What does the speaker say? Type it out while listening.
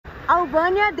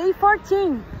Albania, day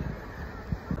 14.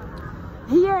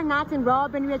 Here, Nat and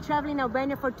Rob, and we are traveling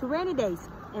Albania for 20 days.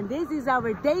 And this is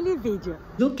our daily video.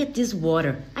 Look at this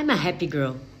water. I'm a happy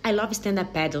girl. I love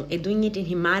stand-up paddle, and doing it in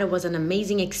Himara was an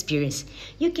amazing experience.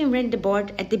 You can rent the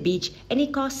board at the beach and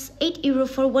it costs €8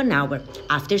 for 1 hour.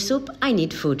 After SUP, I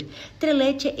need food.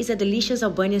 Durante is a delicious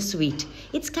Albanian sweet.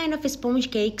 It's kind of a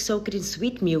sponge cake soaked in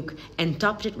sweet milk and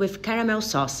topped it with caramel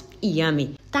sauce.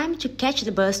 Yummy! Time to catch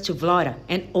the bus to Vlora,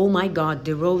 and oh my god,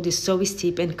 the road is so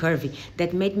steep and curvy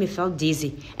that made me feel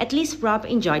dizzy. At least Rob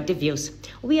enjoyed the views.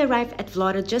 We arrived at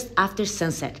Vlora just after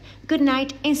sunset. Good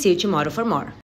night and see you tomorrow for more.